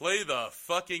Play the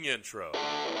fucking intro.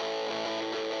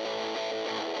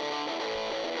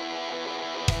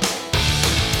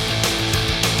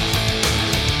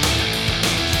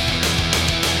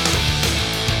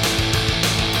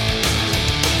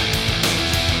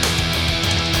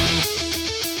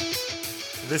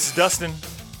 This is Dustin,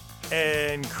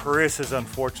 and Chris is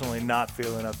unfortunately not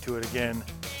feeling up to it again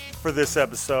for this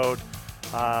episode.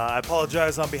 I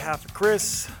apologize on behalf of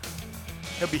Chris.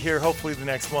 He'll be here hopefully the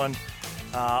next one.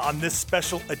 On this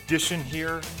special edition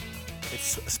here,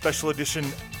 it's a special edition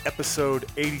episode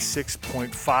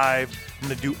 86.5. I'm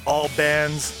going to do all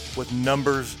bands with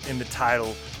numbers in the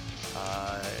title.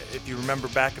 If you remember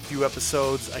back a few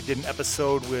episodes, I did an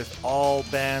episode with all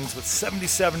bands with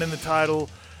 77 in the title.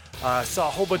 I saw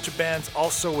a whole bunch of bands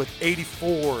also with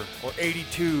 84 or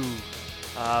 82.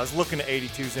 I was looking at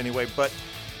 82s anyway, but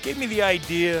gave me the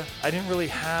idea. I didn't really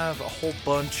have a whole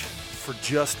bunch for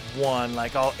just one,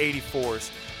 like all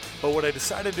 84s. But what I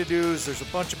decided to do is there's a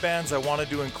bunch of bands I wanted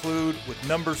to include with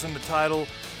numbers in the title.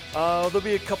 There'll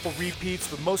be a couple repeats,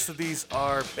 but most of these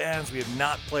are bands we have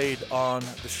not played on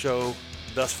the show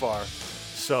thus far.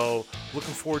 So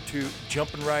looking forward to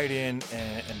jumping right in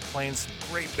and playing some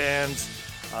great bands.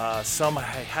 Some I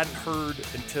hadn't heard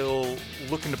until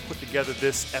looking to put together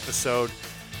this episode.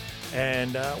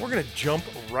 And we're going to jump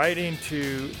right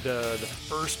into the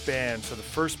first band. So the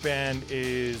first band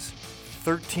is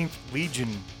 13th Legion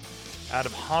out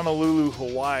of Honolulu,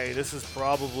 Hawaii. This is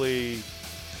probably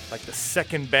like the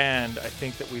second band I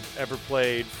think that we've ever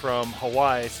played from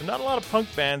Hawaii. So not a lot of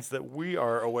punk bands that we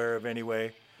are aware of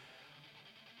anyway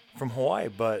from Hawaii,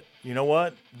 but you know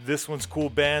what? This one's a cool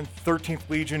band. 13th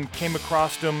Legion, came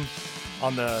across them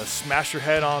on the Smash Your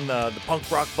Head on the Punk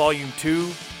Rock Volume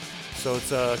 2. So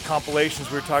it's compilations.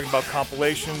 We were talking about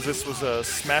compilations. This was a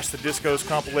Smash the Discos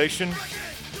compilation.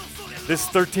 This is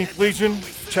 13th Legion.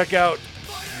 Check out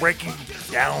Breaking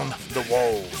Down the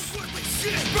Walls.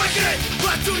 Breaking it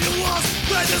right through your walls,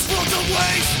 where this world's a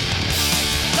waste.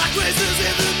 Like razors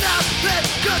in the night, that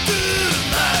cut through the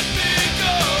light.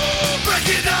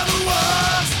 Breaking down the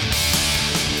walls,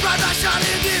 bright light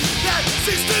shining in, that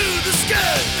sees through the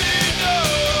skin.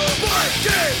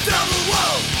 Breaking down the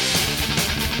walls.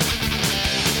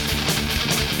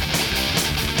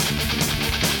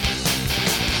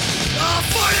 I'm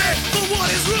fighting for what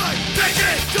is right,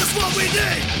 taking just what we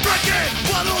need. Breaking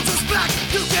what holds us back,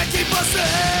 you can't keep us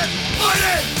in.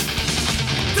 Fighting,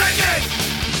 taking,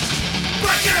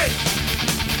 breaking,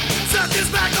 set this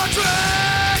back on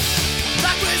track.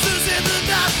 Like razors in the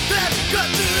night that cut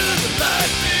through the light.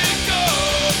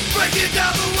 Breaking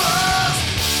down the walls,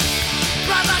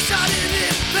 bright light shining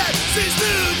in that sees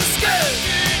through the skin.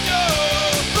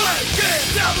 Breaking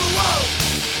down the walls.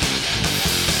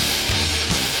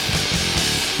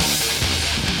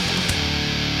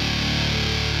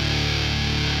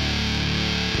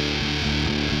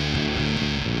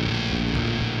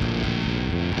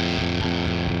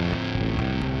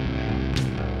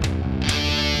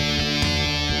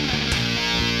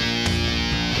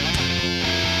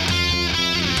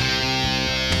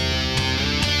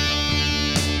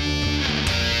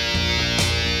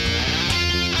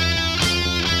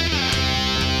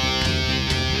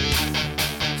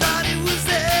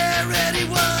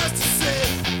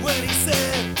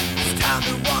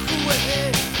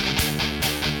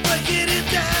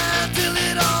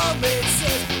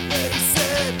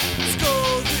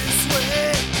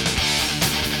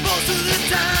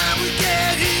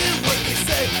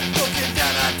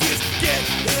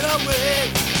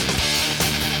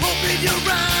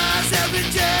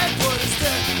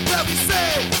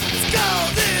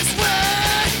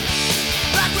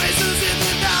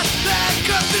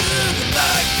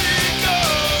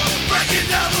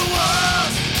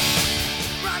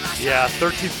 Yeah,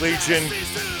 13th Legion,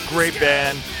 great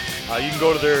band. You can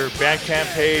go to their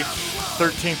Bandcamp page,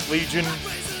 13th Legion.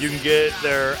 You can get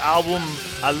their album,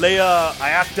 Alea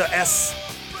Iacta S.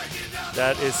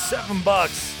 That is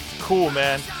 $7. Cool,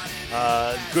 man.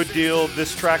 Good deal.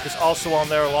 This track is also on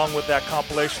there along with that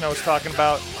compilation I was talking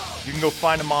about. You can go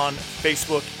find them on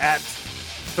Facebook at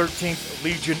 13th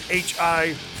Legion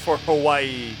HI for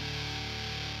Hawaii.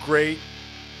 Great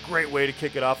way to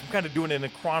kick it off. I'm kind of doing it in a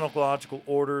chronological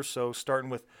order, so starting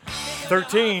with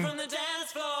 13,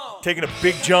 taking a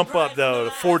big jump up though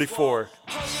to 44.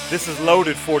 This is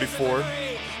Loaded 44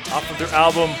 off of their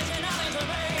album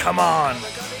Come On.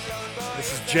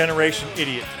 This is Generation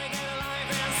Idiot.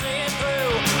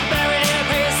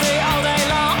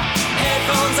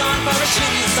 Headphones on for a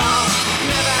shitty song.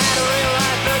 Never had a real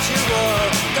life virtual.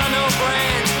 Got no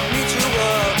friends,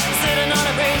 mutual. Sitting on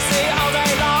a PC all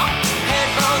day long.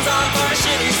 Headphones on for a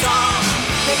shitty song.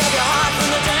 Pick up your heart from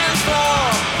the dance.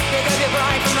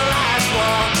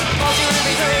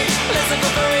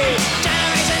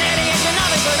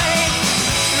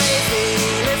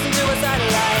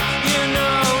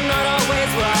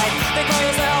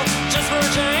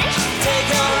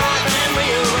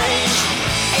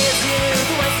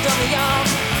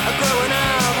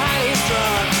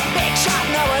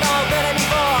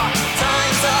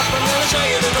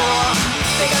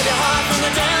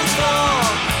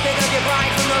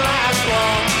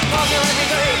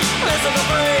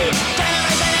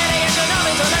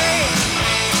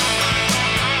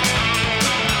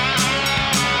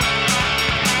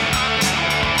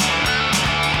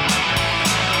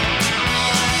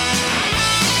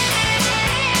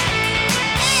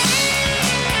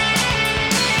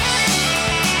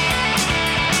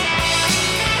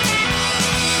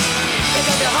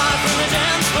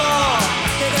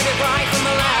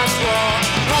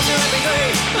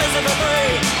 listen for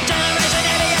free. Generation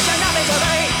idiots are nothing to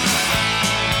me.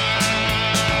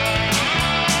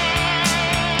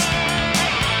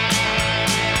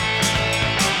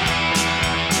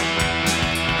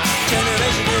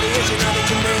 Generation idiots are nothing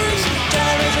to me.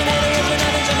 Generation idiots are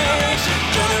nothing to me.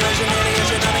 Generation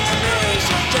idiots are nothing to me.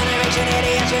 Generation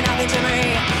idiots are nothing to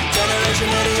me.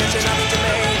 Generation idiots are nothing to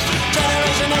me.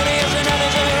 Generation idiots are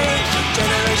nothing to me.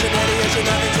 Generation idiots are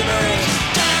nothing to me.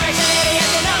 Generation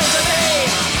idiots are nothing to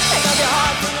me. Take off your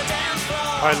heart from the dance floor.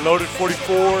 All right, Loaded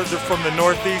 44. They're from the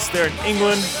Northeast. They're in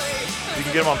England. You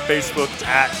can get them on Facebook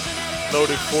at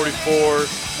Loaded 44.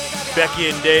 Becky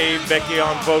and Dave. Becky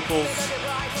on vocals.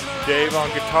 Dave on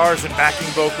guitars and backing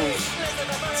vocals.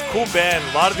 It's a cool band.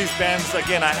 A lot of these bands,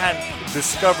 again, I hadn't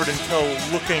discovered until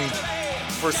looking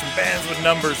for some bands with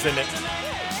numbers in it.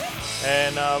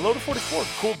 And Loaded 44,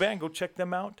 cool band. Go check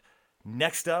them out.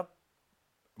 Next up,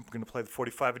 I'm going to play the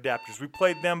 45 Adapters. We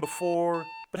played them before,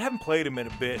 but haven't played them in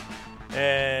a bit.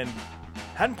 And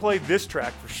hadn't played this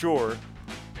track for sure.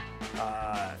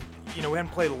 We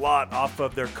hadn't played a lot off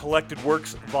of their Collected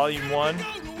Works Volume 1.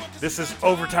 This is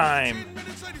Overtime.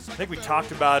 I think we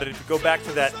talked about it. If you go back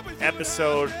to that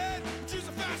episode, I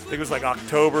think it was like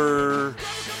October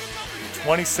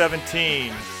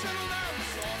 2017.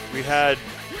 We had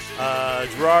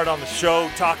Gerard on the show,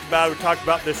 talked about it. We talked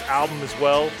about this album as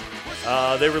well.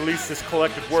 They released this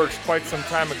Collected Works quite some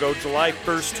time ago, July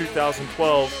 1st,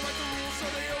 2012.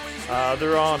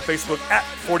 They're on Facebook at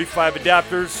 45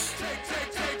 Adapters.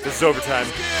 This is Overtime.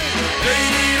 They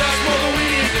need us more than we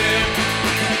need them.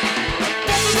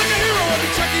 Walking like a hero on the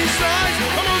Chucky side.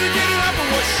 I'm only getting up for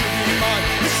what should be mine.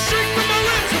 The strength of my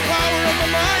lips, the power of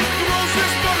my mind. The rose is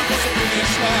butter was a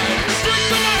finish line. The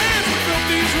strength of my hands will build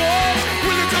these walls.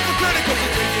 Will you tell for credit cause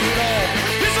I'm taking it all.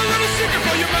 Here's a little secret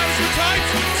for your management types.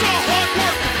 It's all hard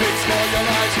work that pays for your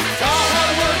lives. It's all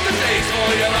hard work that pays for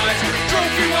your lives.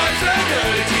 Trophy wives and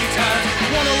dirty tea times.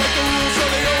 Wanna write the rules so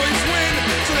they always win.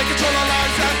 So they control our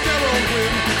lives at their own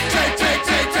whim. Take,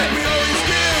 we always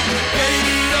give. They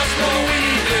need us more than we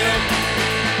need them.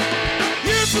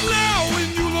 Years from now, when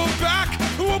you look back,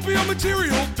 it won't be on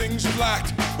material things you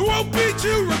lacked. It won't be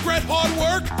to regret hard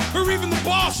work, or even the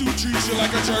boss who treats you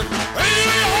like a jerk. And in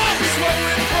your heart is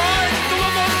swelling pride, the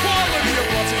love of quality of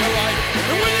what's in your life.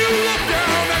 And when you look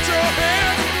down at your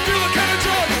hand, feel the kind of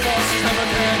joy the bosses never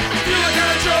can. Feel the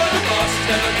kind of joy the bosses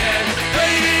never can.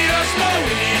 They need us more than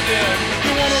we need them.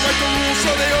 They wanna write the rules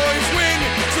so they always win,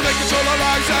 so they control our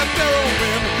lives at their own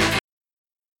whim.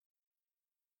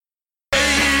 They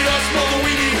need us more than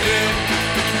we need them.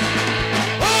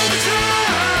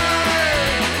 Overtime,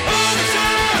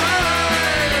 overtime,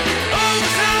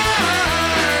 overtime,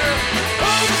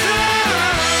 overtime.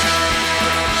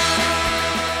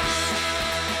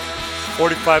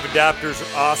 45 Adapters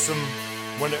are awesome.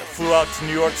 When it flew out to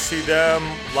New York to see them,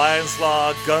 Lions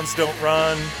Law, Guns Don't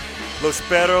Run, Los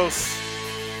Perros,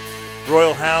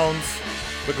 Royal Hounds.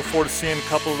 Looking forward to seeing a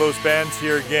couple of those bands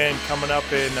here again coming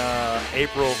up in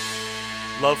April.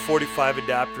 Love 45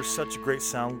 Adapters, such a great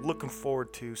sound. Looking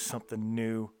forward to something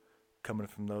new coming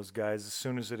from those guys. As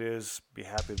soon as it is, be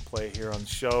happy to play here on the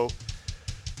show.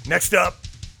 Next up,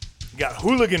 we got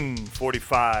Hooligan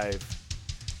 45.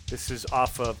 This is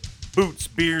off of Boots,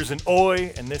 Beers, and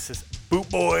Oi, and this is Boot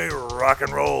Boy Rock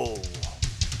and Roll.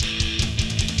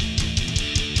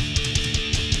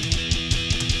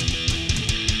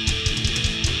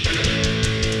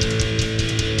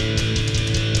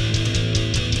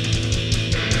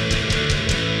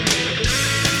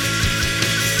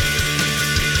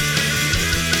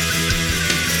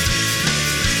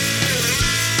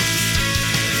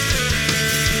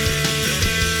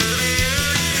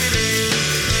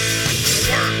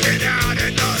 Working out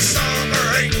in the summer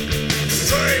heat,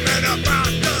 dreaming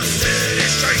about the city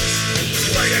streets,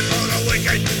 waiting for the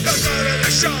weekend to go to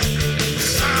the show.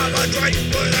 Have a drink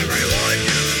with everyone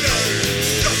you know.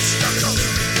 Coast to coast,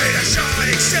 in a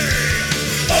shining sea.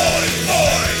 Boy,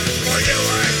 for you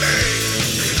and me.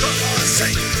 Come on,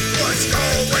 see what's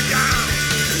going down.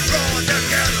 Draw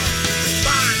together,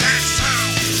 find that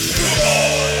sound.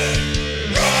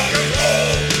 Rock and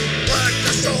roll, let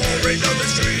the stories of the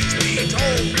streets be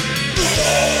told.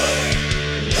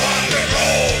 Rock and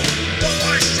roll,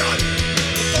 one shot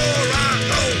before I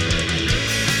go.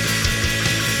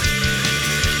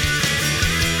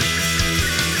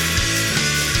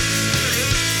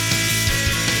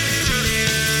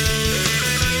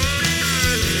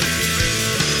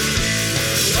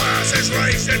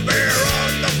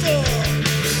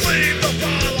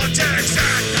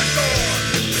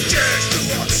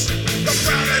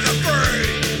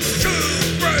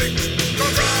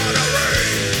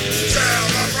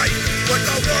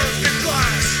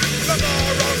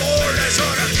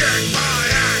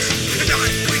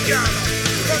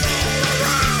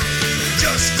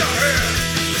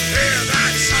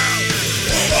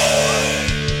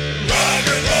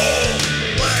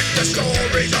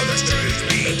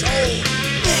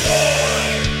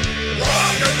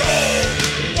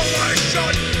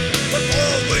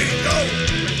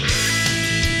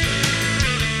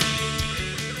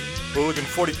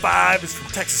 45 is from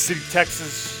Texas City,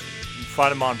 Texas. You can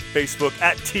find him on Facebook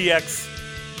at TX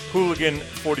Hooligan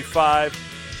 45.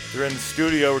 They're in the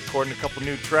studio recording a couple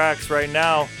new tracks right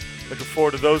now. Looking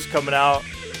forward to those coming out.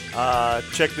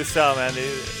 Check this out, man.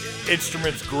 The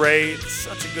instrument's great.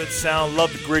 Such a good sound.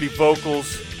 Love the gritty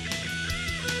vocals.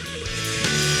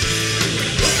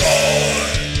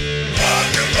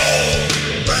 Rock and roll,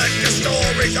 let the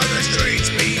stories on the streets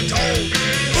be told.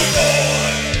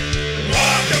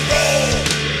 Rock and roll,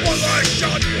 one last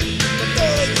shot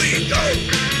before we go.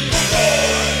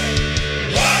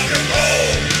 Rock and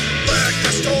roll, let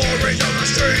the stories on the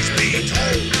streets be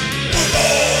told.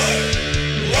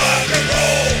 Rock and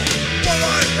roll, one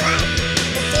last round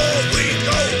before we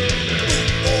go.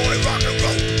 Boy, rock and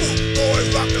roll, boy,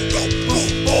 rock and roll,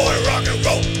 boy, rock and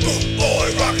roll, boy,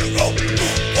 rock and roll,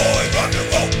 boy, rock and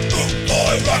roll,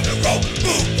 boy, rock and roll,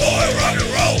 boy, rock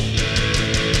and roll.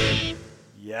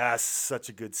 Yes, such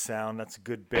a good sound. That's a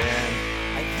good band.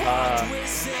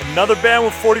 Another band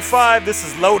with 45. This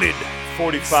is Loaded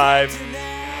 45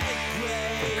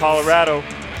 from Colorado.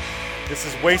 This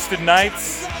is Wasted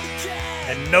Nights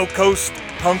and No Coast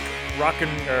Punk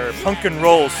and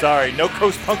Roll. Sorry, No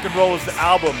Coast Punk and Roll is the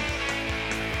album.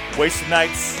 Wasted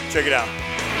Nights. Check it out.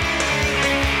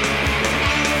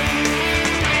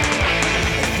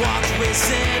 Walked with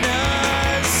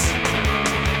sinners,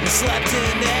 we slept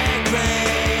in their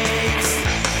graves,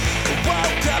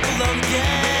 woke up alone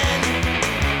again,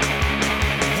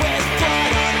 with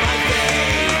blood on my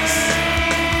face,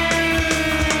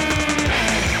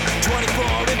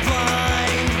 24 and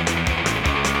blind,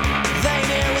 lay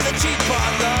near with a cheap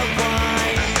bottle of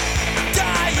wine,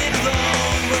 dying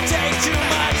alone will take too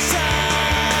much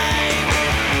time,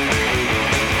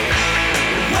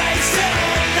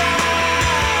 wasted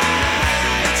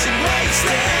nights and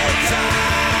wasted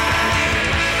time,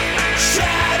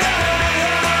 shadows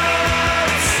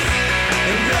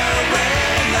and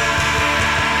ruined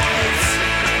lives,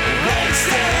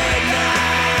 wasted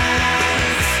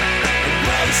nights and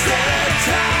wasted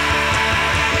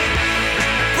time,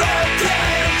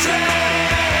 broken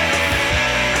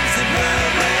dreams and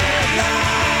ruined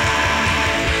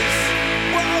lives.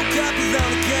 Woke up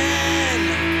alone again,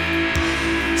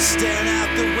 staring out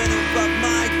the window above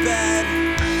my bed,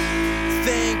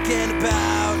 thinking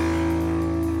about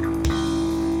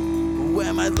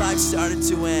where my life started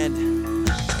to end.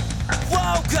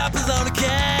 Woke up alone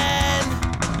again,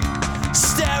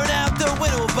 staring out the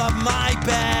window above my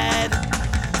bed,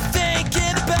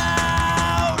 thinking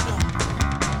about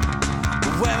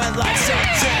where my life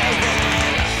started to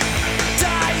end.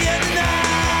 Dying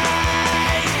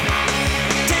tonight,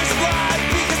 tears of blood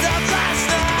because of last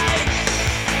night.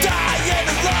 Dying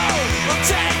alone will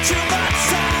take too much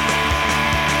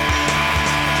time.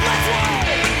 Let's roll!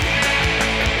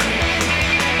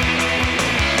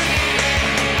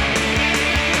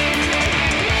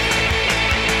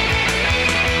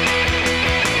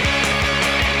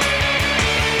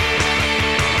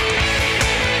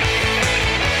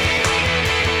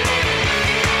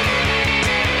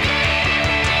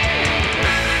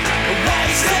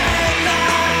 Wasted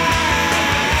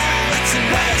nights and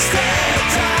wasted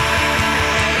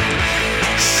time,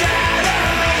 shadows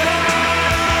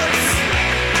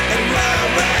and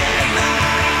ruined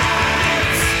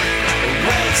lives,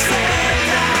 wasted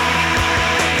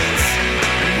nights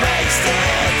and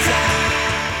wasted time.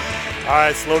 All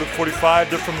right, it's Loaded 45.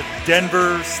 They're from the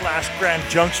Denver/Grand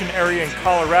Junction area in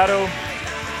Colorado.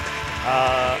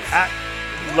 At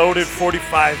Loaded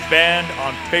 45 Band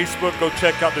on Facebook. Go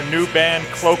check out their new band,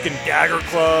 Cloak and Dagger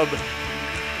Club.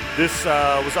 This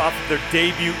was off of their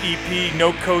debut EP,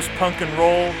 No Coast Punk and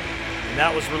Roll, and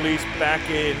that was released back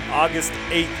in August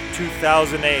 8th,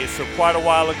 2008. So quite a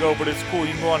while ago, but it's cool.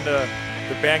 You can go on the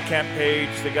Bandcamp page.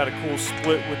 They got a cool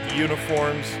split with the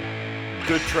uniforms.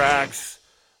 Good tracks.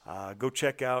 Go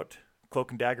check out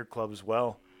Cloak and Dagger Club as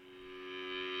well.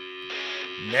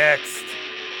 Next,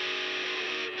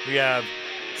 we have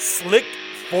Slick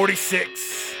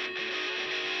 46.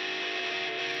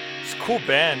 It's a cool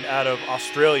band out of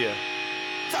Australia.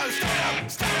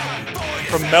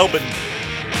 From Melbourne.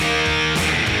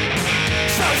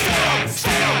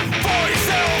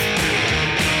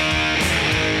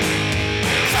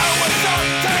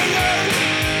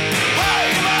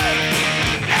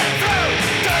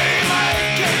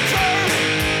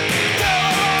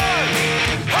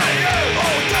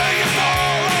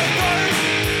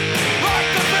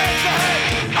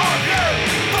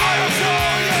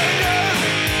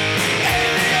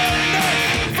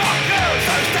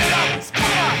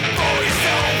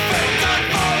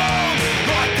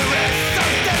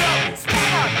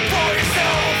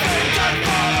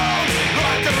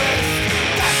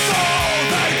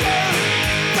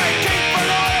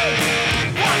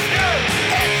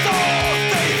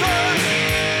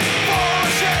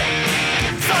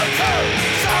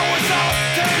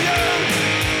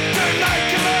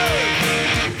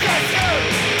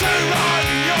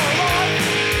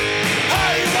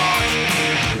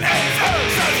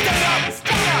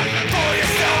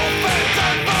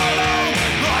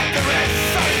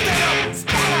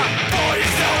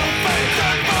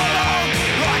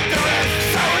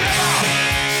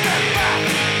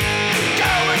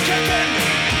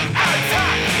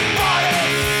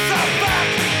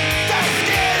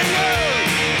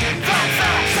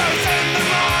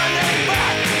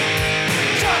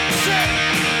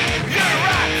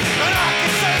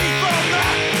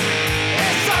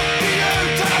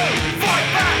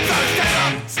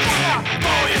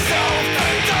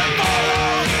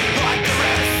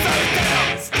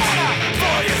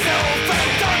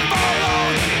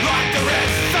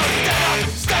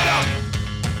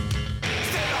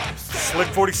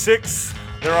 46.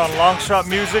 They're on Longshot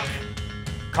Music,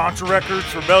 Contra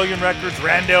Records, Rebellion Records,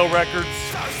 Randale Records.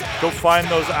 Go find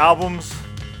those albums.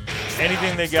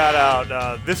 Anything they got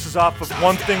out. This is off of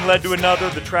One Thing Led to Another.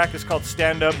 The track is called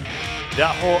Stand Up.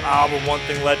 That whole album, One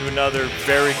Thing Led to Another,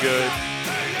 very good.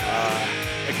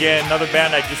 Again, another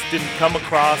band I just didn't come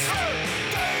across.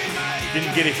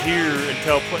 Didn't get to hear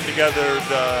until putting together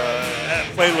the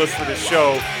playlist for this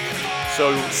show.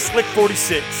 So, Slick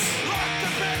 46.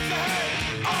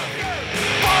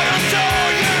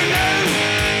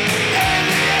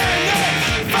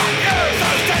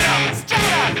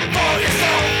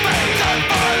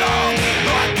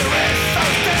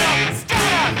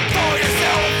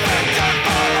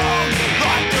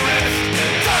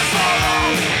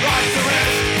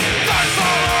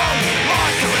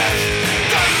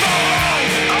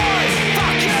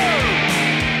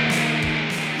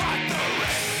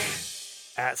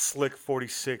 At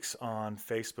Slick46 on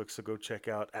Facebook, so go check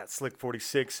out at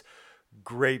Slick46.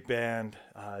 Great band,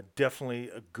 definitely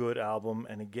a good album.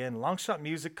 And again, Longshot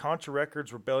Music, Contra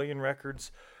Records, Rebellion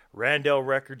Records, Randale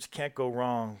Records, can't go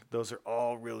wrong. Those are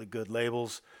all really good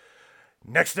labels.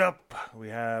 Next up, we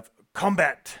have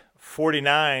Combat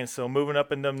 49. So moving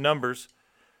up in them numbers,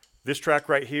 this track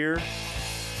right here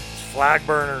is Flag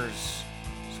Burners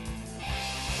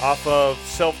off of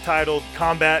self-titled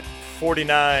Combat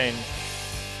 49.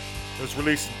 It was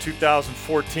released in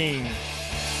 2014.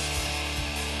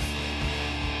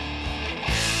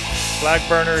 Flag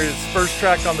Burner is first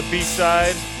track on the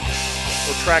B-side,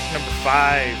 or track number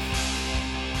 5.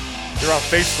 They're on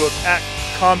Facebook at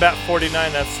Combat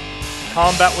 49. That's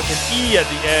Combat with an E at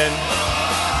the end.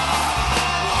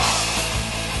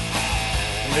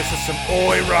 And this is some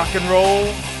oi rock and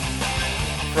roll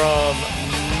from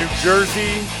New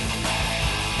Jersey.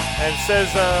 And it says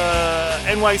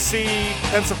NYC,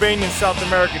 Pennsylvania, and South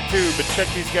America too. But check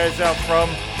these guys out from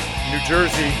New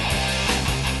Jersey.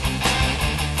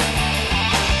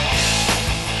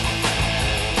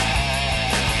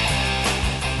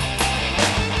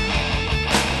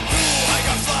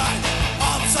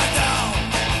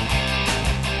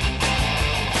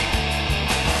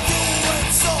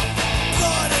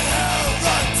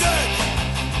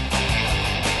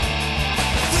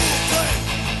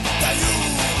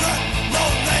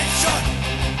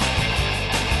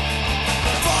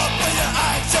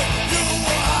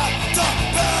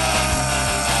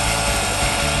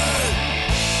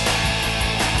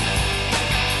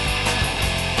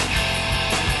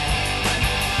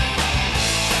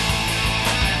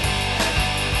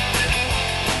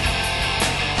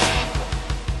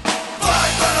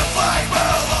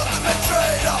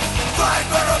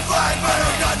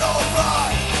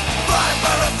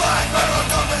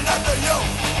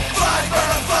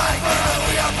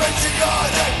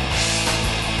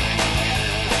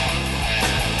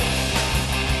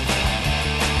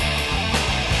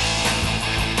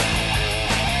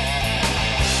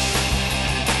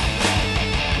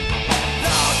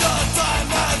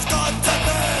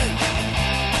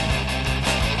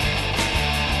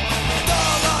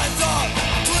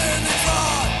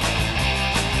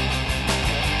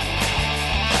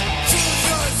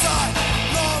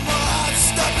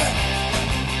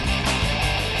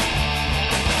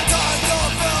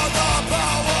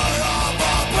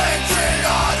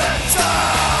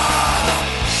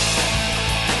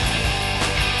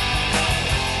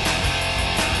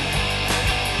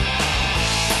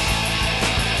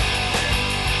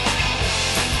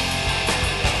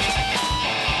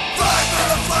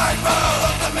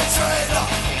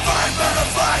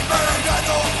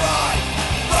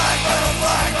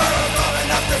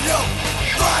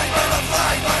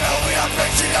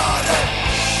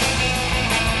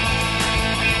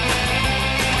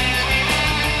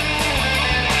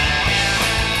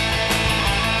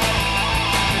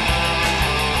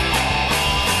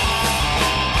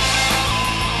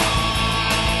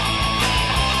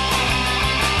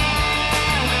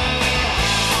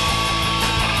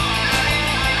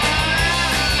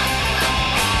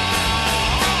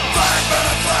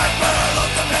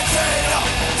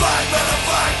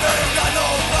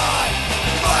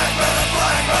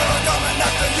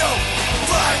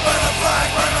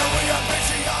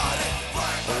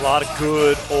 A lot of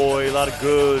good oi, a lot of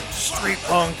good street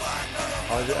punk.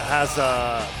 It has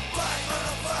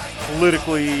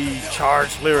politically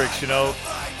charged lyrics, you know.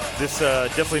 This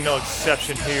definitely no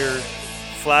exception here.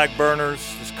 Flag Burners,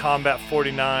 this is Combat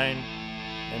 49.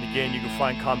 And again, you can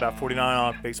find Combat 49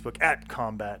 on Facebook at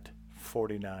Combat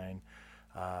 49.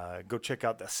 Go check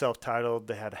out that self-titled.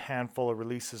 They had a handful of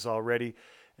releases already.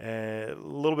 A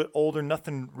little bit older,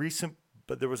 nothing recent,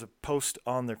 but there was a post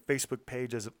on their Facebook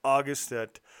page as of August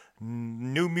that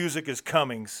new music is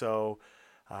coming, so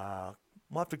we'll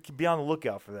have to be on the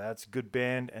lookout for that. It's a good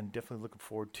band, and definitely looking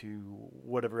forward to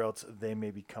whatever else they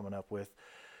may be coming up with.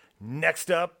 Next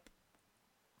up,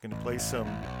 I'm going to play some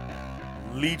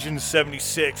Legion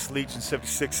 76. Legion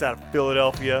 76 out of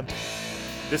Philadelphia.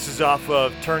 This is off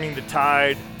of Turning the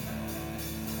Tide.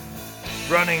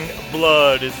 Running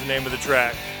Blood is the name of the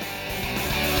track.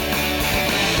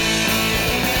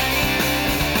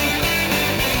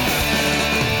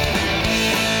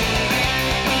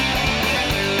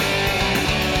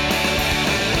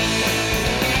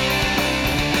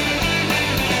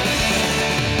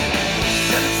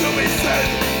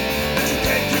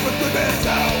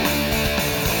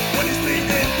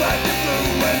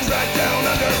 Dragged down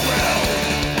underground.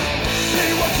 He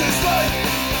wants his life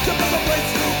to build a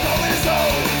place to call his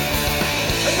own.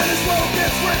 And then his world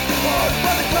gets ripped apart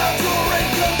by the clouds who are in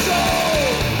control.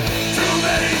 Too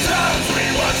many times we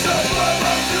watch the blood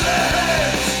run through their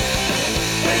heads.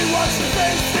 We watch the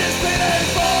faces pain and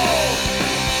fall.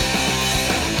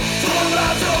 To a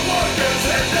lot of workers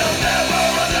and they'll never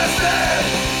understand.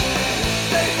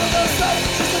 They build us up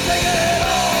just to take it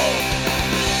all.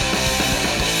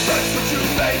 That's what you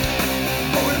think,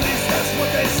 or at least that's what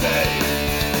they say.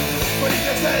 But he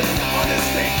gets head on his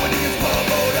feet when he gets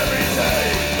pummeled every day.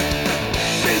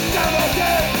 Beat down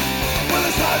again, with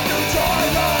his hot new jar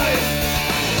line.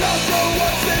 Don't throw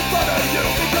what's in front of you,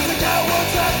 because the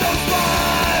cowards have no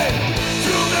spine.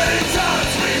 Too many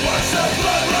times we watch the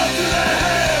blood run through their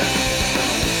hands.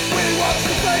 We watch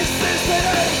the faces paint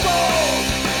and fall.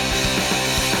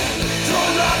 To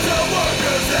a lot of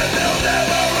workers and they'll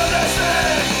never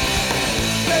understand.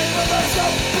 They build us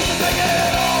up just to take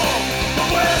it all, but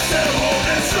we're still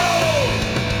holding strong.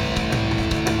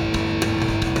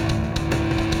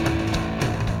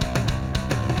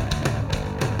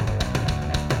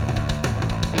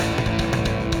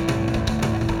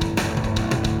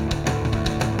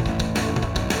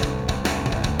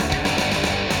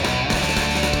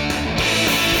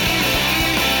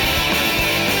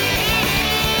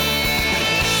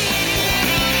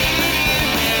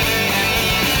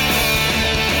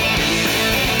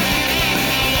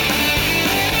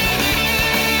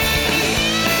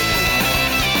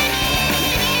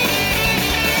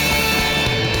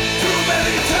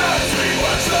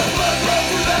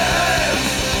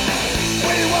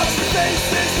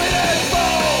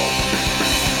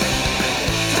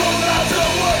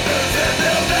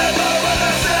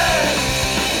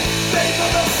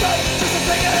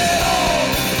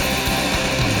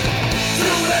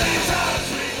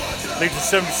 Legion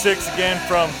 76 again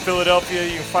from Philadelphia.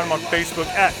 You can find them on Facebook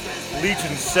at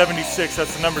Legion 76.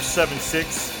 That's the number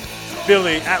 76.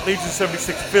 Philly at Legion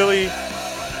 76 Philly.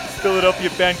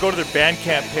 Philadelphia band. Go to their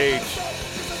Bandcamp page.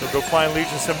 So go find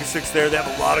Legion 76 there. They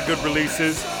have a lot of good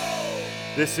releases.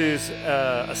 This is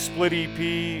a split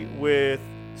EP with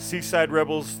Seaside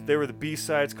Rebels. They were the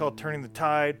B-side. It's called Turning the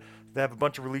Tide. They have a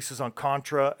bunch of releases on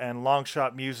Contra and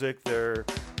Longshot Music. Their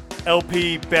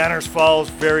LP Banners Falls,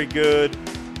 very good.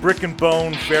 Brick and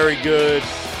Bone, very good.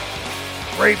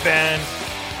 Great band.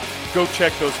 Go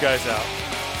check those guys out.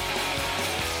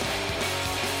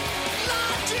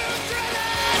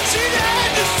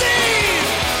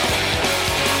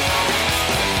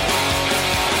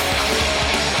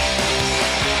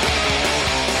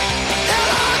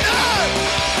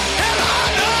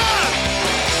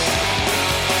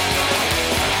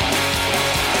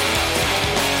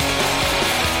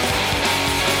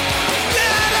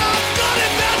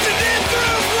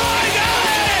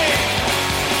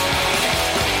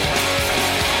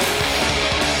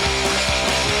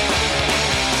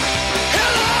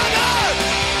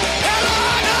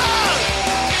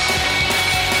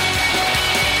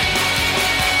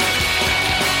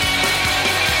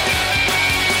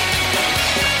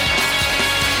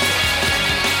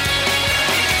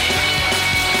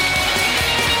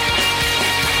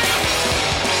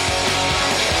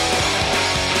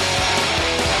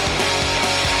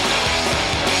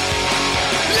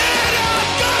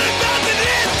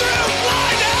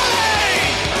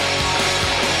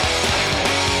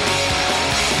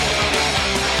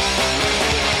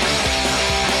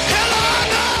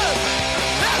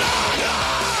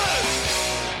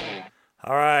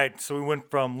 So we went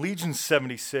from Legion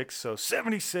 76, so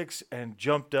 76, and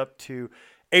jumped up to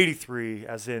 83,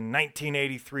 as in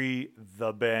 1983,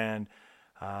 the band.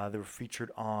 They were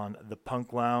featured on The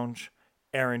Punk Lounge.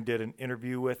 Aaron did an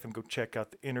interview with them. Go check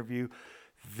out the interview.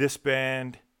 This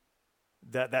band,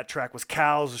 that track was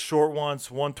Cows, a short one.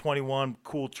 It's 121,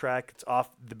 cool track. It's off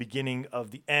the beginning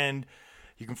of the end.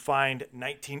 You can find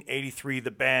 1983,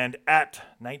 the band, at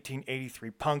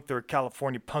 1983 Punk. They're a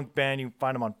California punk band. You can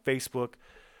find them on Facebook.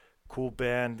 Cool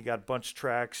band. They got a bunch of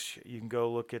tracks. You can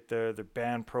go look at their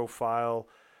band profile,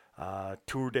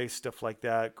 tour day, stuff like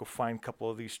that. Go find a couple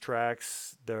of these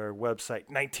tracks. Their website,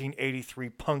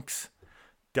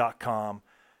 1983punks.com.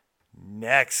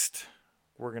 Next,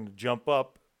 we're going to jump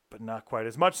up, but not quite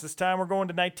as much this time. We're going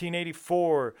to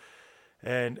 1984.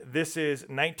 And this is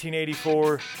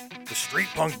 1984, the Street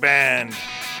Punk Band.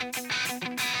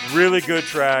 Really good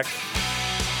track.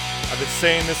 I've been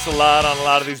saying this a lot on a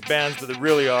lot of these bands, but they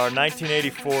really are.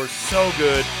 1984, so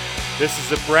good. This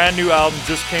is a brand new album,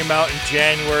 just came out in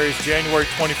January. It's January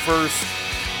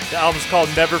 21st. The album's called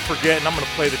Never Forget, and I'm going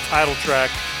to play the title track,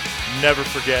 Never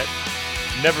Forget.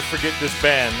 Never forget this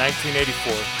band,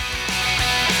 1984.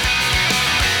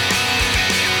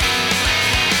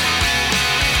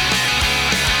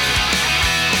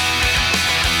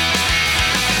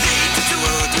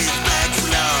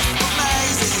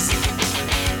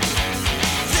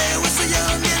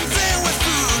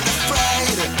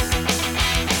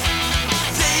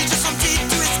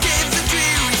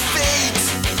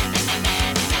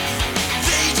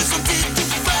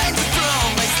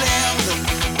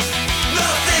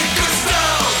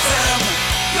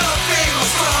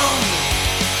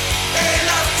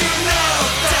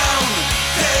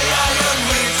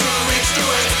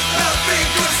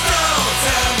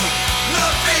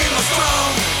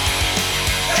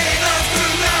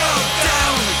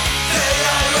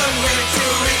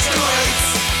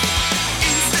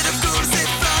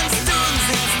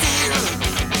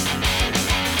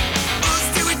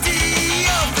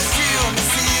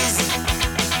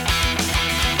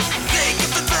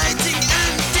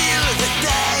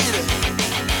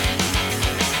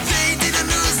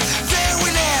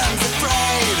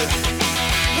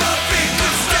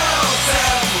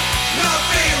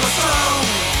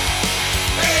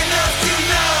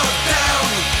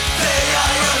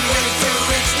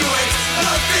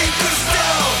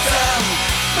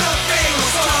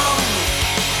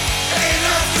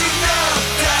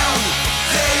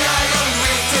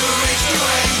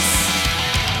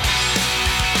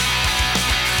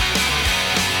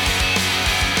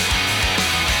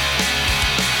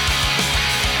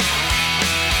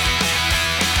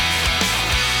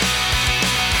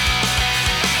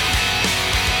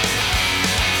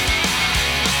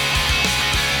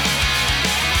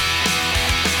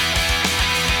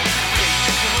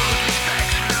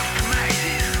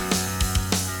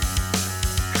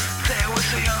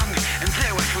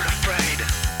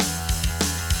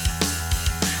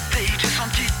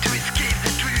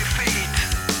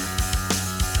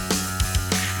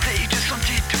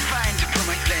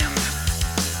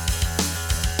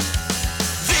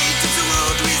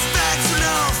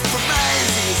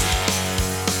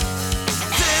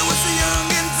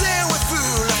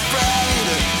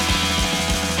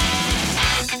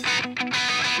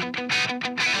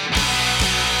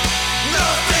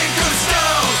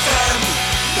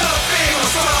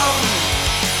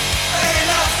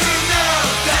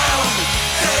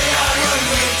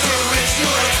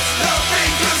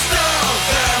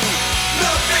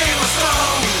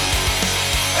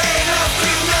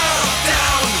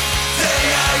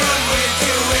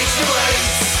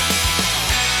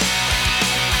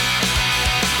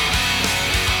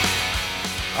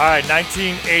 All right,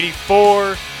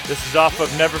 1984. This is off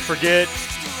of Never Forget.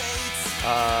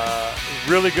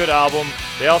 Really good album.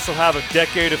 They also have a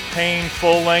Decade of Pain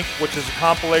full length, which is a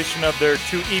compilation of their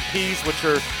two EPs, which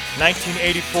are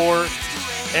 1984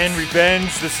 and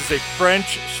Revenge. This is a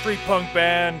French street punk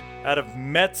band out of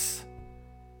Metz.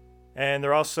 And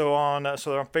they're also on,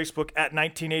 so they're on Facebook at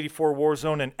 1984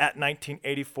 Warzone and at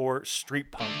 1984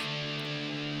 Street Punk.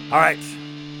 All right,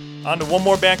 on to one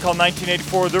more band called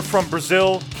 1984. They're from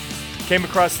Brazil. Came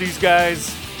across these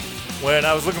guys when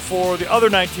I was looking for the other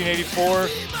 1984.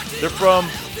 They're from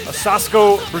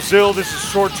Osasco, Brazil. This is a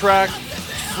short track.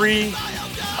 It's free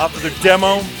off of their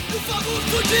demo.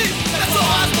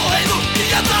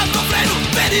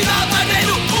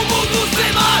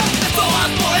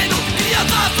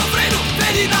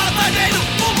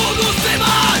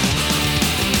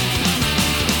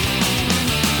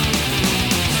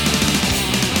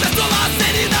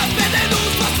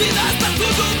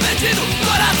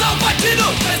 Coração partido,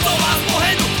 pessoas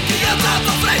morrendo, crianças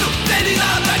sofrendo,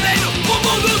 meninas ardendo, o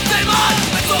mundo sem mar.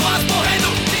 Pessoas morrendo,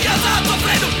 crianças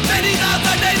sofrendo, meninas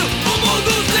ardendo, o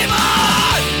mundo sem mar.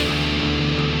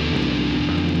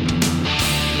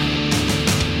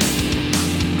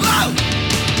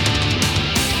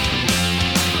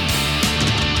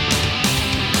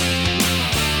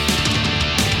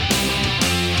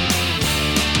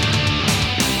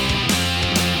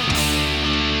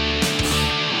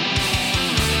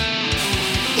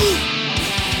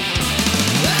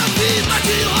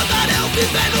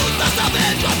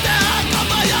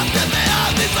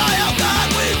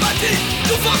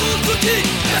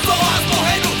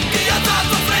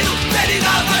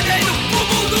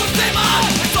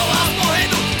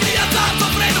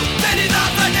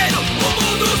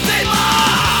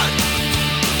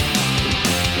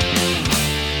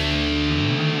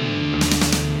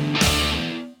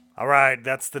 right,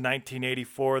 that's the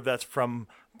 1984. That's from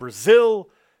Brazil.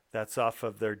 That's off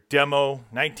of their demo,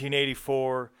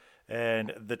 1984.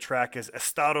 And the track is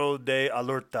Estado de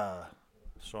Alerta.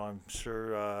 So I'm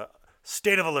sure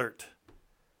state of alert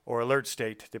or alert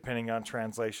state, depending on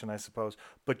translation, I suppose.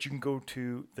 But you can go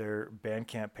to their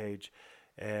Bandcamp page,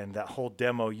 and that whole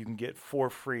demo you can get for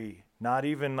free. Not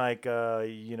even like,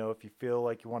 if you feel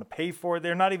like you want to pay for it,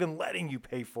 they're not even letting you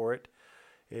pay for it.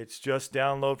 It's just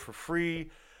download for free.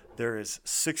 There is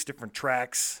 6 different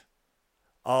tracks,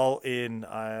 all in,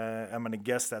 I'm going to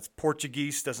guess that's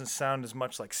Portuguese. Doesn't sound as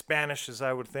much like Spanish as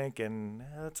I would think, and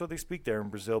that's what they speak there in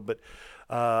Brazil. But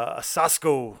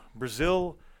Osasco,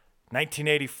 Brazil,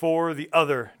 1984, the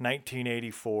other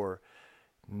 1984.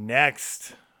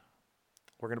 Next,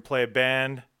 we're going to play a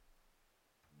band.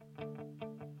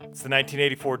 It's the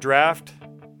 1984 Draft.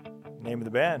 Name of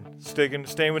the band. Staying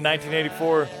with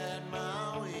 1984.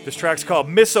 This track's called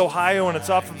Miss Ohio, and it's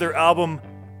off of their album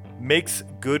Makes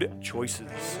Good Choices.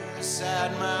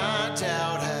 Sad my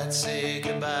doubt had said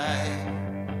goodbye.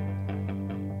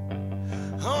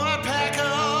 Oh, I pack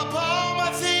up all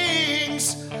my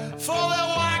things for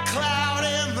that white cloud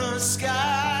in the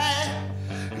sky.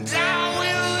 And I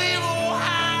will leave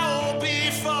Ohio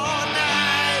before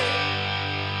night.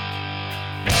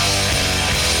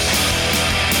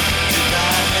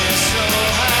 Goodbye, Miss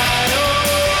Ohio.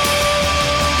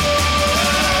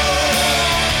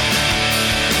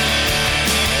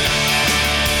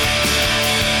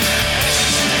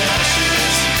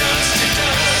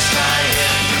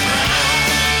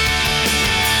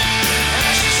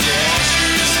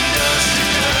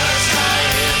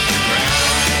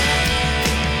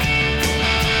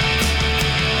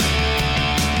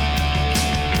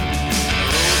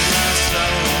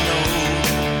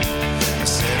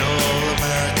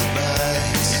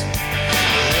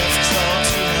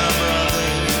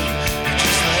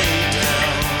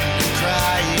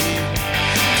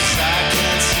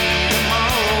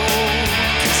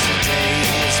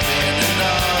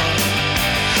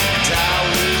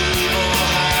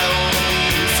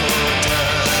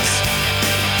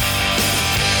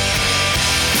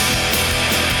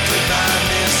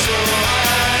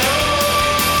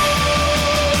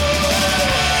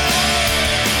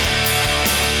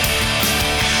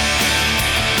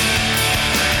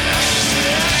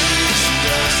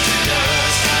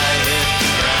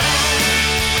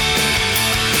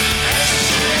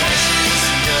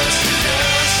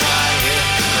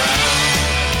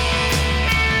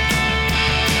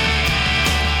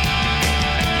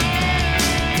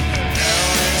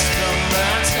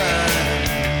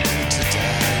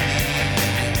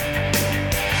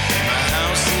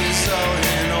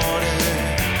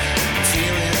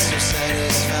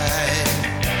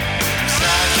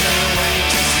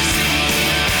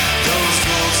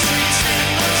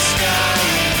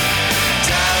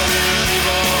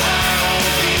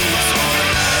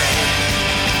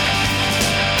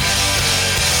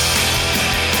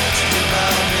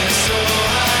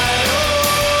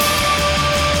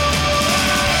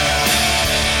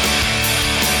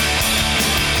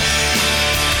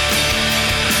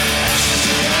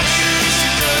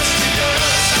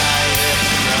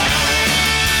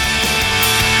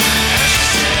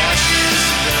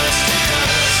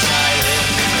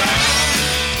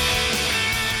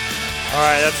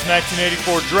 That's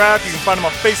 1984 Draft. You can find them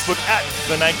on Facebook at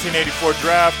the 1984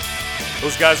 Draft.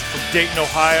 Those guys are from Dayton,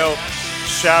 Ohio.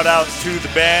 Shout out to the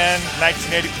band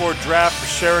 1984 Draft for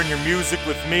sharing your music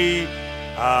with me.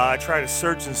 I try to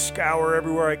search and scour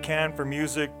everywhere I can for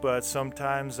music, but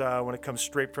sometimes when it comes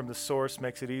straight from the source,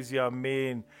 makes it easy on me,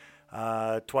 and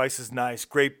twice as nice.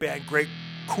 Great band, great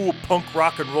cool punk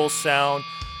rock and roll sound.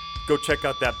 Go check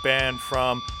out that band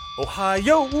from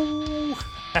Ohio.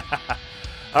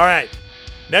 All right.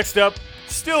 Next up,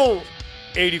 still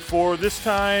 84. This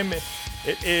time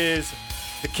it is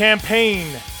The Campaign,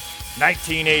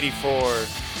 1984.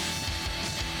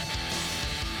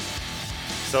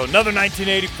 So another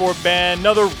 1984 band,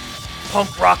 another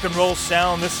punk rock and roll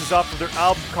sound. This is off of their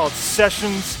album called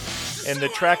Sessions, and the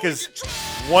track is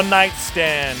One Night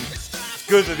Stand. It's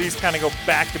good that these kind of go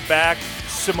back to back,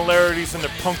 similarities in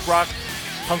their punk rock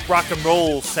and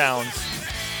roll sounds.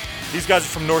 These guys are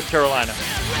from North Carolina.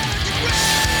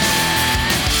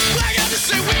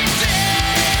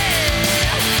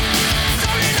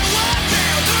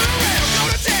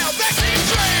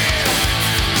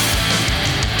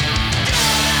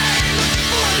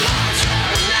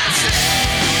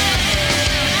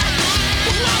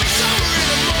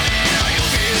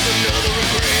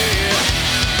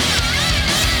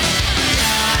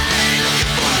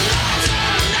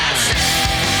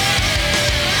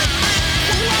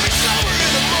 Sober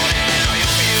in the morning,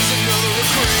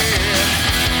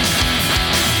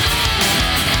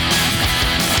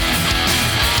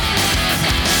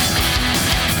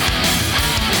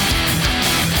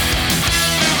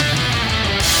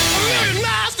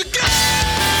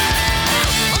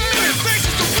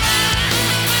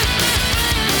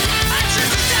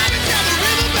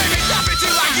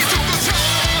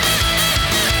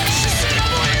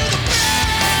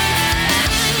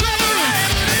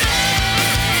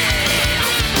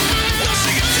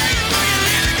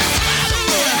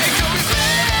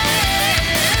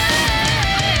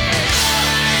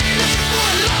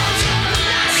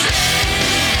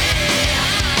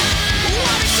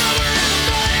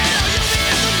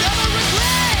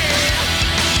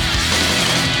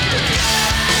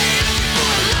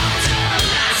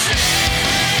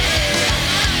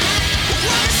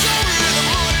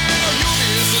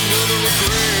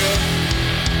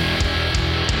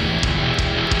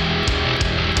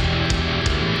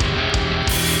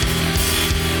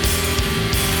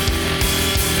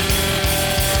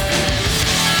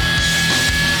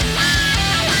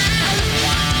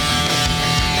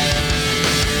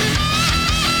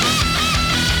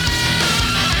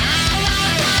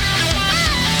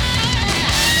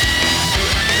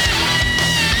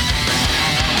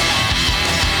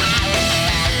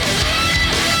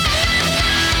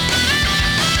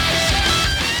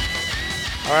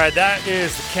 All right, that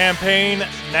is The Campaign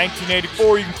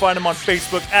 1984. You can find them on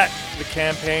Facebook at The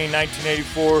Campaign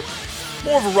 1984.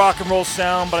 More of a rock and roll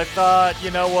sound, but I thought,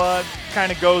 you know what, kind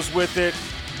of goes with it.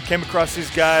 Came across these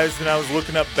guys, and I was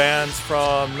looking up bands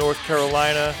from North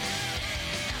Carolina.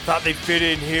 Thought they'd fit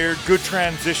in here. Good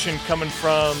transition coming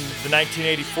from the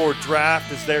 1984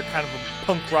 draft, as they're kind of a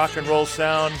punk rock and roll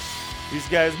sound. These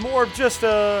guys, more of just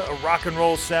a rock and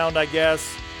roll sound, I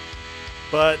guess.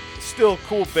 But still a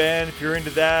cool band if you're into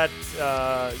that,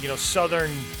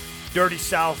 southern, dirty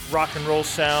south rock and roll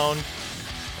sound.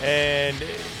 And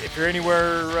if you're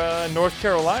anywhere in North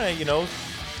Carolina,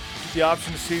 the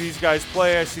option to see these guys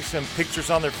play. I see some pictures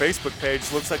on their Facebook page.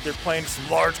 Looks like they're playing some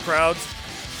large crowds.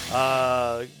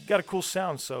 Got a cool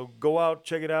sound, so go out,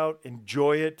 check it out,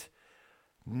 enjoy it.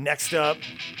 Next up,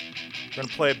 we're going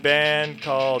to play a band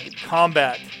called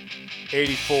Combat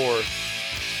 84.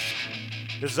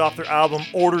 This is off their album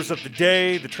Orders of the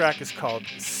Day. The track is called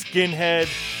Skinhead.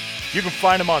 You can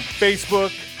find them on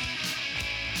Facebook.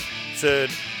 It's an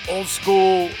old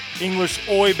school English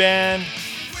oi band,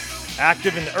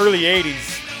 active in the early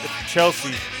 80s at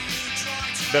Chelsea.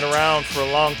 Been around for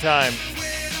a long time.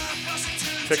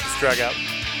 Check this track out.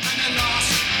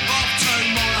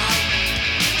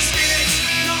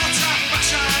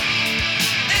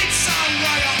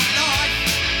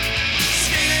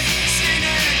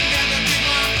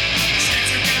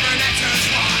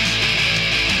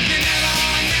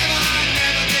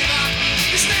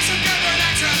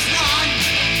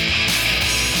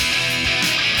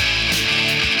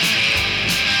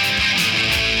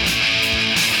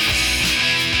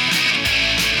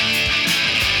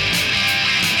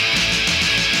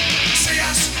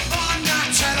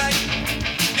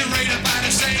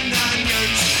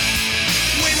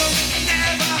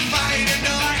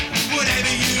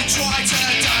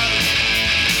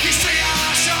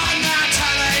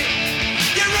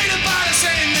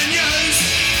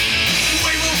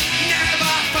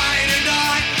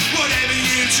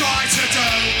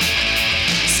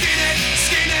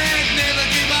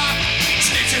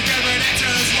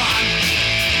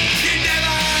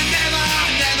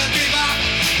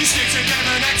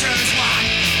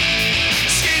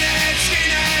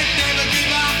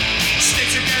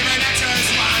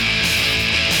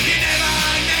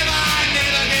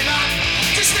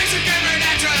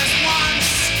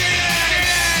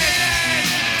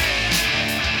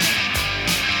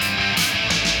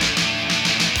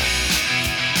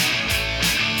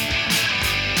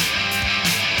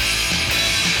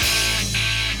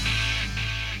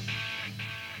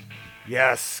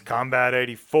 Yes, Combat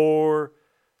 84.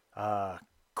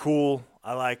 Cool.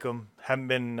 I like them. Haven't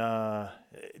been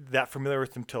that familiar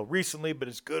with them till recently, but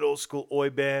it's good old school oi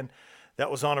band. That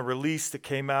was on a release that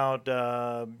came out,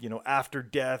 after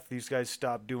death. These guys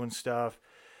stopped doing stuff.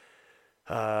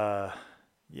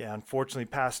 Unfortunately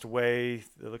passed away.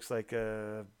 It looks like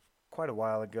quite a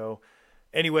while ago.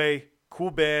 Anyway,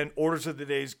 cool band. Orders of the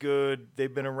Day is good.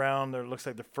 They've been around. It looks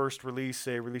like the first release.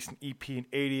 They released an EP in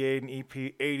 88, an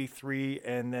EP 83,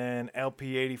 and then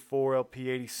LP 84, LP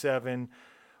 87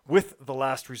 with The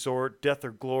Last Resort, Death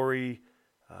or Glory.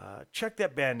 Check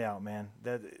that band out, man.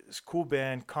 That is a cool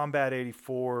band. Combat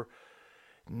 84.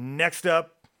 Next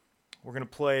up, we're going to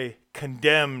play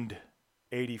Condemned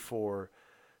 84.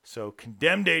 So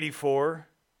Condemned 84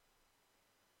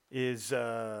 is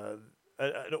an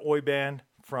oi band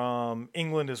from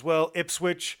England as well.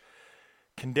 Ipswich.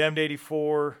 Condemned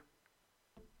 84.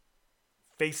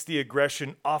 Face the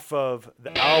Aggression off of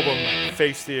the album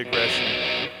Face the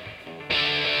Aggression.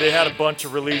 They had a bunch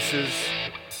of releases.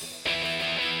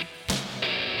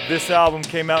 This album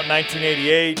came out in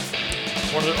 1988.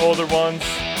 One of their older ones.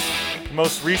 The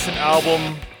most recent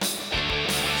album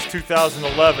is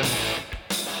 2011.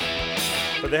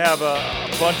 But they have a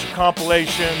bunch of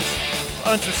compilations, a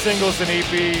bunch of singles and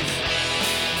EPs.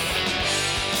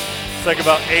 It's like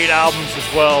about 8 albums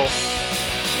as well.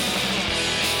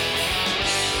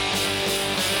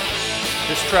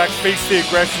 This track, Face the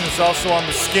Aggression, is also on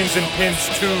the Skins and Pins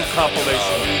 2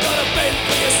 compilation. You gotta bend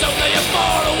for yourself, now you're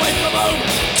far away from home.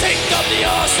 Kick up the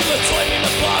arse of the time in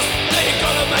the past. Now you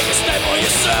gotta make a stand for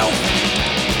yourself.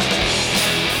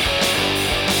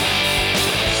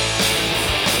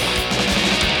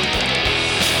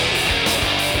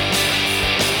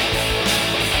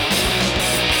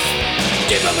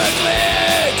 Give them a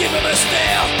glare, give them a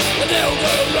stare, and they'll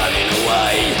go running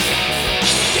away.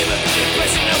 Give them the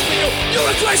impression they'll feel your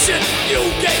aggression,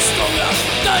 you'll get stronger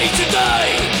day to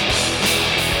day.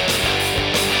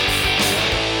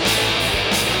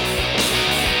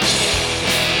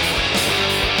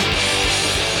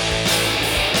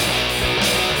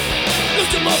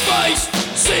 Look at my face,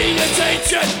 see the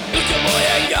tension, look at my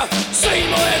anger, see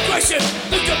my aggression,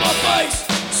 look at my face,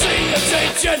 see the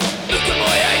tension, look at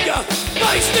my anger,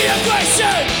 face the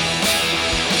aggression,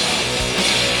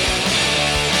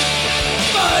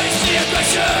 face the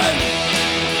aggression,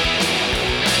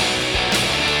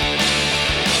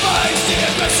 face the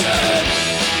aggression,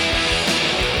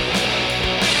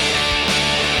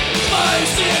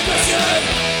 face the aggression,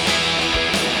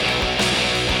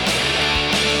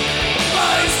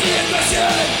 face the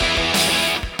aggression.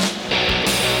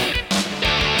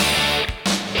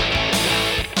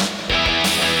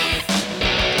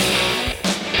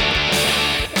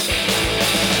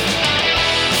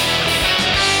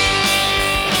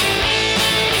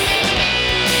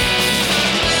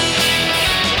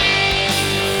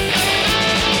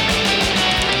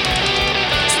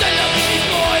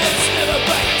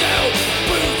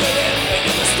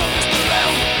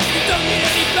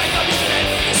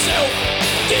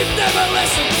 Never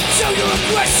listen, show your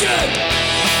aggression.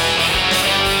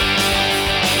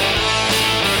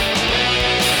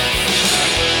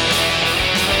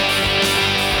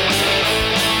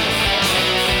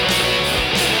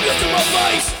 Look at my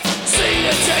face, see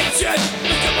the tension.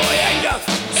 Look at my anger,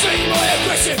 see my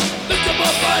aggression. Look at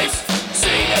my face,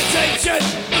 see the tension.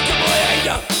 Look at my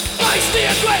anger, face the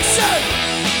aggression.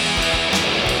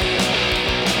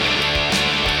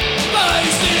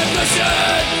 Face the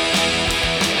aggression.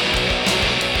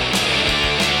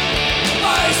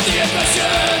 Face the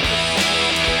aggression.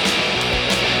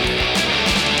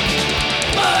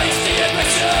 Face the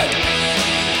aggression.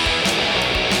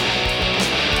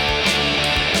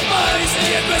 Face the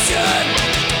aggression.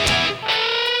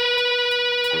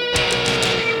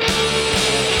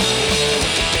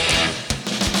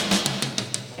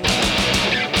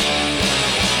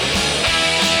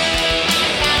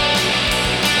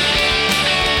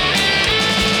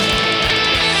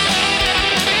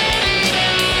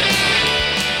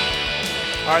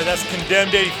 All right, that's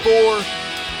Condemned 84.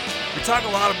 We talk a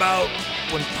lot about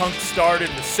when punk started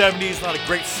in the 70s, a lot of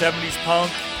great 70s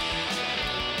punk.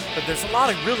 But there's a lot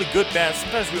of really good bands.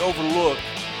 Sometimes we overlook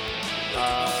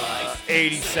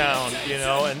 80s sound, you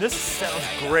know, and this sounds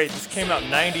great. This came out in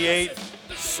 98.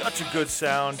 Such a good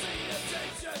sound.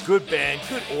 Good band,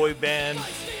 good oi band.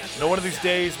 You know, one of these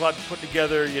days we'll have to put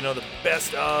together, you know, the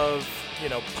best of, you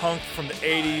know, punk from the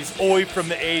 80s, oi from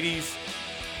the 80s.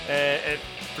 And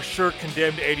for sure,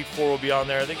 Condemned 84 will be on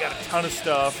there. They got a ton of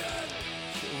stuff,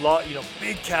 a lot, you know,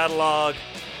 big catalog,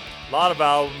 a lot of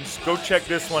albums. Go check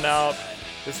this one out.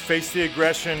 This Face the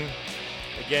Aggression,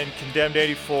 again, Condemned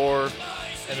 84,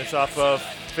 and it's off of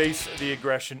Face the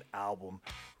Aggression album.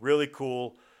 Really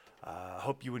cool.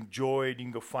 Hope you enjoyed. You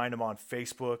can go find them on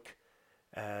Facebook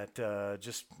at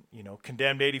just, you know,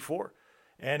 Condemned 84.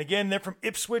 And again, they're from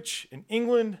Ipswich in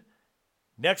England.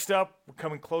 Next up, we're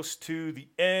coming close to the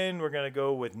end. We're going to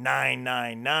go with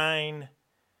 999.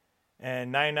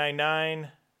 And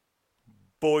 999,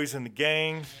 Boys in the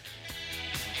Gang.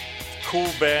 Cool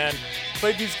band.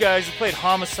 Played these guys. We played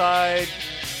Homicide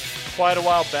quite a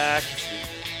while back.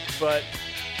 But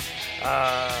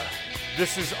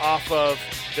this is off of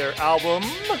their album,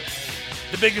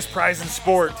 The Biggest Prize in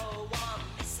Sport.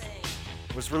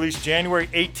 It was released January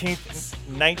 18th,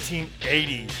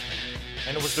 1980.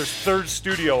 And it was their third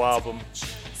studio album.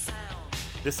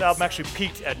 This album actually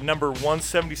peaked at number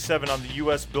 177 on the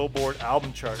U.S. Billboard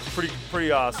album chart.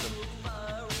 Pretty awesome.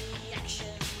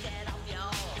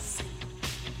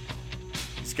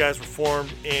 These guys were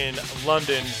formed in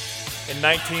London in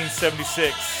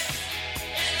 1976.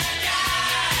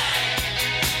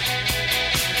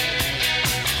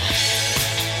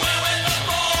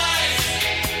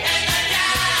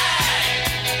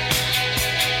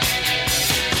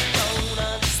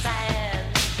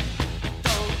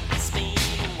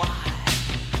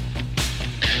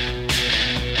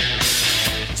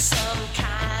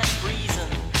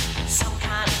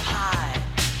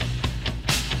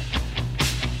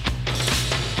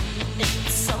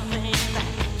 Something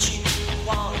that you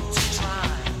want.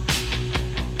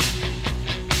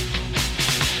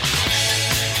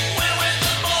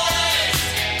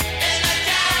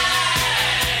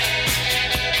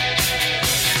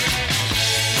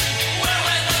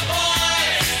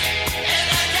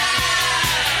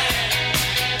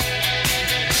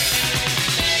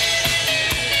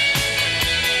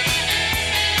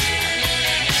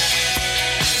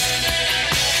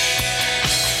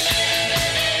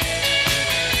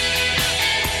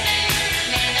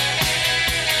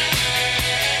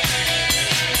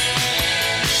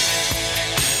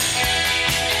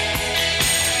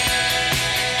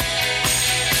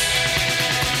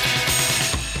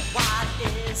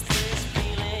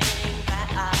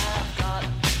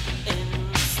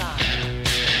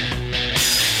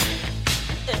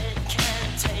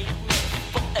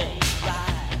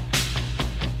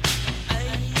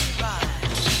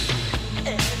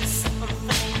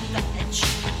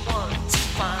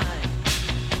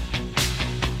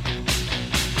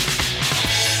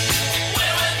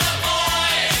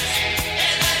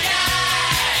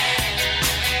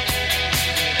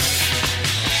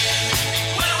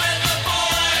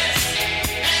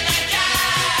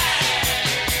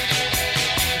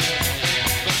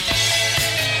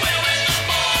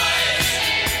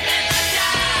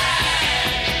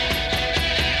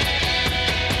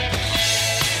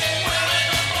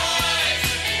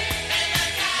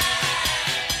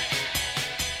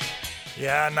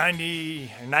 Yeah,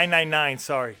 999,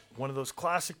 sorry. One of those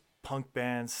classic punk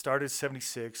bands, started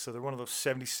 76, so they're one of those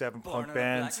 77 punk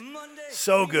bands.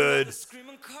 So good. This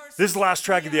is the last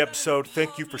track of the episode.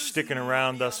 Thank you for sticking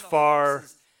around thus far.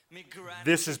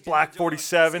 This is Black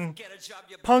 47.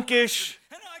 Punkish,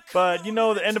 but you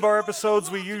know, the end of our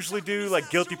episodes, we usually do like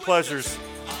guilty pleasures.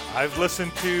 I've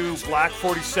listened to Black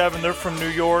 47. They're from New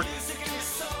York.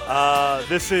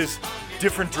 This is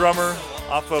Different Drummer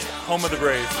off of Home of the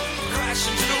Brave. Crash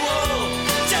into the wall,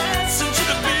 dance into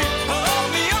the beat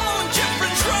of me own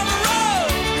different drummer roll.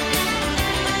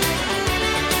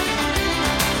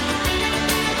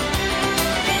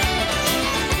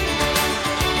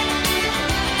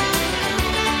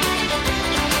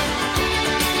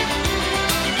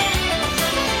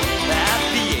 At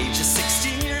the age of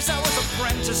 16 years, I was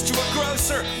apprenticed to a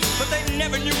grocer, but they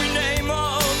never knew my name.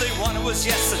 All they wanted was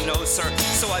yes and no, sir.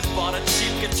 So I bought a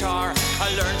cheap guitar. I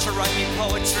learned to write me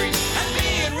poetry, and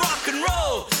me and rock and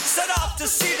roll set off to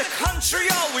see the country.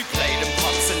 Oh, we played in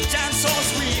pubs and dance halls,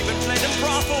 we even played in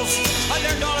brothels. I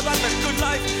learned all about the good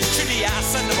life through the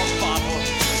ass end of a bottle.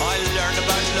 I learned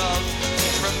about love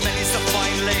from many's a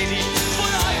fine lady,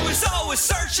 but I was always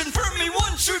searching for me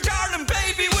one true darling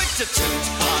baby with the toot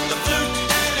on the flute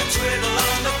and a twiddle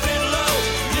on the fiddle.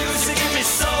 Music in me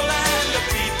soul and a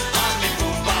beat on me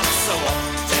boombox. So up,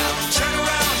 down, turn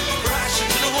around, crash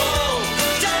into the wall,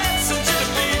 dance into the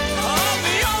beat of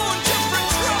me own different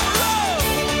drum roll.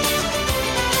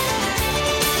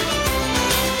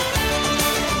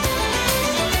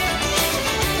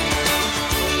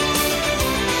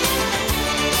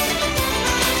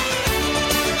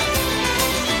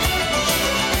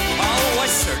 Oh, I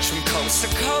searched from coast to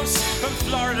coast, from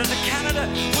Florida to Canada,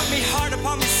 with me heart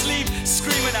upon my sleeve,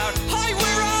 screaming out, "Hi,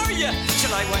 where are you?"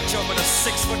 Till I went home with a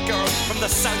 6-foot girl from the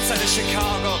south side of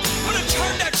Chicago. But it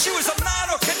turned out she was a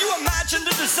model. Can you imagine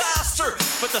the disaster?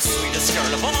 But the sweetest girl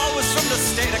of all was from the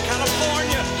state of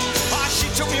California. Ah, she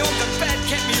took me home to bed,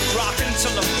 kept me rocking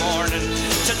till the morning,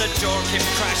 till the door came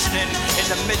crashing in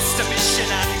the midst of me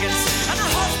shenanigans. And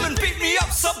her husband beat me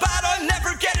up so bad I'll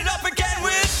never get it up again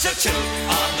with a toot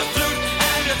on the flute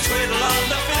and a twiddle on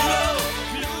the fiddle.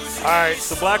 All right,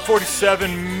 so Black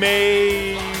 47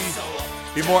 may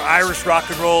be more Irish rock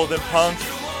and roll than punk.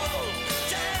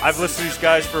 I've listened to these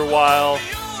guys for a while.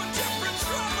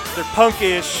 They're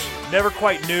punkish, never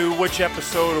quite knew which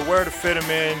episode or where to fit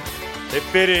them in. They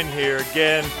fit in here.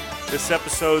 Again, this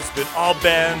episode's been all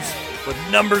bands with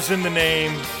numbers in the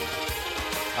name.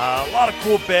 A lot of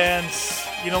cool bands.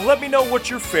 You know, let me know what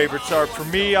your favorites are. For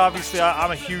me, obviously,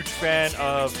 I'm a huge fan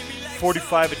of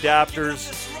 45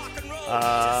 Adapters.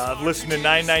 I've listened to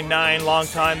 999 a long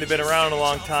time. They've been around a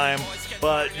long time.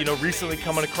 But, you know, recently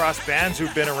coming across bands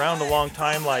who've been around a long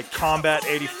time, like Combat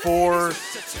 84,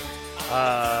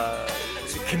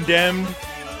 Condemned,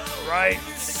 right?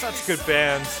 Such good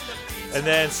bands. And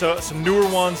then some newer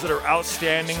ones that are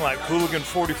outstanding, like Hooligan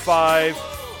 45,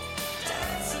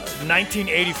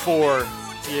 1984,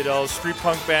 you know, street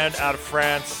punk band out of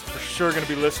France. For sure going to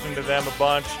be listening to them a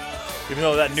bunch. Even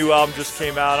though that new album just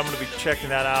came out, I'm going to be checking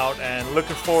that out and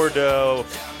looking forward to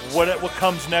what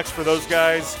comes next for those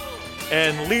guys.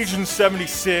 And Legion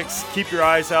 76, keep your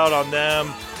eyes out on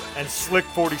them. And Slick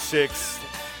 46,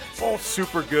 both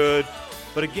super good.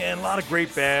 But again, a lot of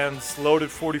great bands.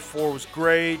 Loaded 44 was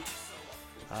great.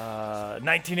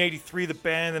 1983, the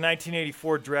band, the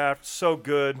 1984 draft, so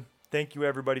good. Thank you,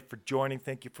 everybody, for joining.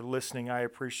 Thank you for listening. I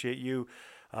appreciate you.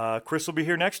 Chris will be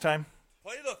here next time.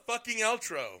 Play the fucking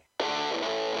outro.